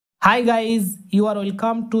Hi guys, you are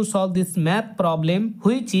welcome to solve this math problem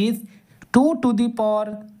which is 2 to the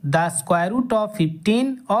power the square root of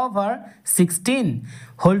 15 over 16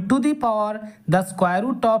 whole to the power the square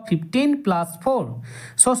root of 15 plus 4.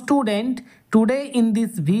 So student, today in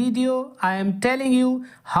this video I am telling you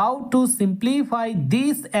how to simplify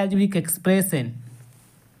this algebraic expression.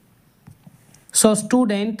 So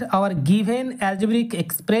student, our given algebraic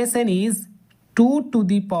expression is 2 to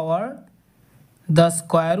the power the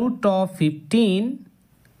square root of 15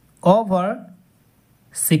 over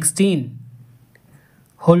 16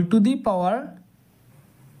 whole to the power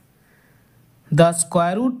the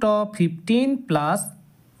square root of 15 plus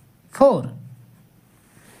 4.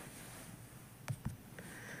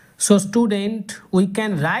 So student, we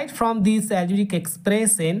can write from this algebraic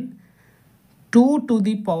expression 2 to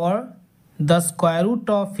the power the square root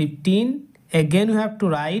of 15. Again we have to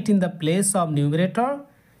write in the place of numerator,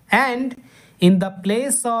 and in the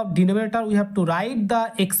place of denominator we have to write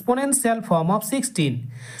the exponential form of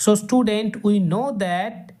 16. So student, we know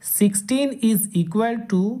that 16 is equal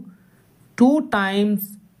to 2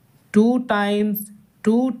 times 2 times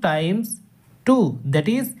 2 times 2, that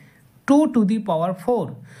is 2 to the power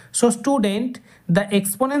 4. So student, the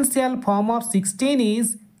exponential form of 16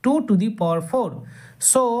 is 2 to the power 4.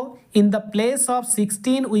 So in the place of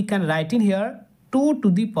 16 we can write in here 2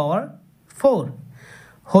 to the power 4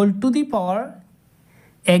 whole to the power.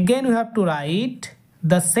 Again we have to write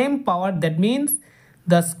the same power, that means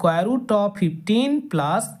the square root of 15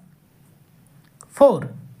 plus 4.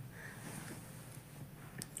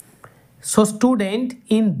 So student,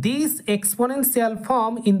 in this exponential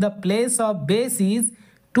form, in the place of base is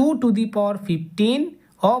 2 to the power 15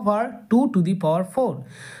 over 2 to the power 4.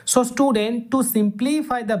 So student, to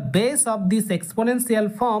simplify the base of this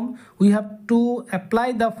exponential form, we have to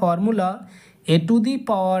apply the formula a to the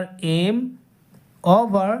power m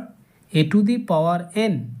over a to the power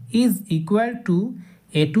n is equal to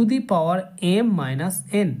a to the power m minus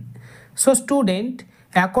n. So student,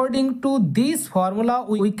 according to this formula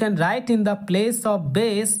we can write in the place of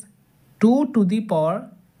base 2 to the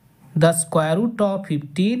power the square root of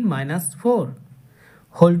 15 minus 4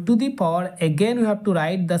 whole to the power. Again we have to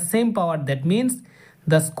write the same power, that means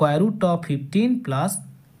the square root of 15 plus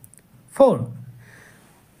 4.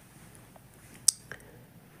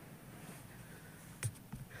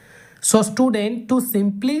 So student, to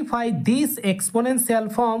simplify this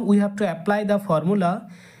exponential form we have to apply the formula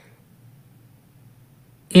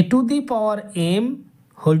a to the power m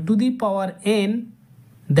whole to the power n,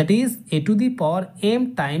 that is a to the power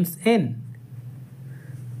m times n.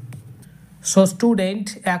 So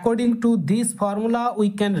student, according to this formula we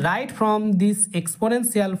can write from this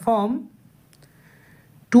exponential form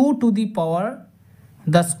 2 to the power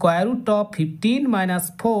the square root of 15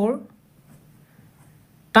 minus 4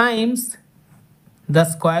 times the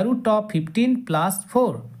square root of 15 plus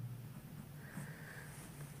 4.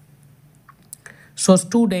 So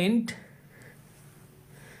student,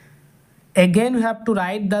 again we have to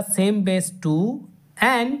write the same base 2,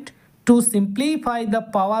 and to simplify the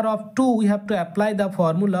power of 2 we have to apply the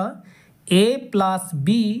formula a plus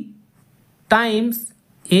b times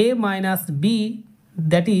a minus b,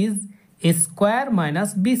 that is a square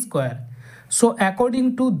minus b square. So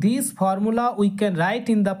according to this formula we can write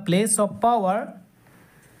in the place of power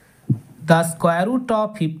the square root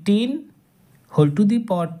of 15 whole to the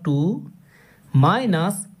power 2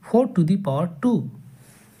 minus 4 to the power 2.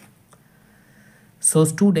 So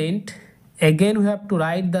student, again we have to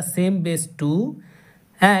write the same base 2,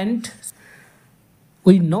 and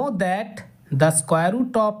we know that the square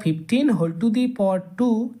root of 15 whole to the power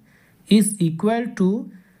 2 is equal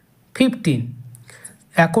to 15.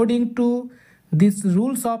 According to these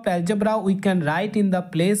rules of algebra we can write in the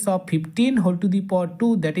place of 15 whole to the power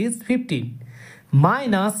 2, that is 15,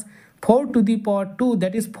 minus 4 to the power 2,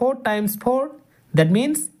 that is 4 times 4, that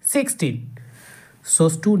means 16. So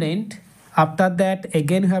student, after that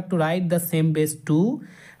again you have to write the same base 2,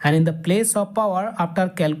 and in the place of power after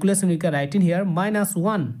calculation we can write in here minus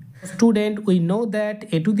 1. Student, we know that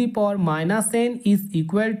a to the power minus n is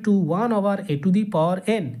equal to 1 over a to the power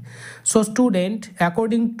n. So student,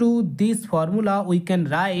 according to this formula we can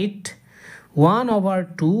write 1 over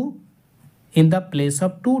 2 in the place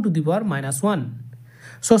of 2 to the power minus 1.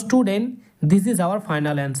 So student, this is our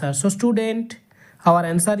final answer. So student, our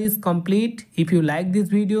answer is complete. If you like this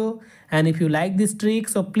video and if you like this trick,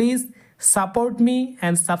 so please support me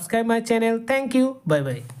and subscribe my channel. Thank you. Bye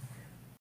bye.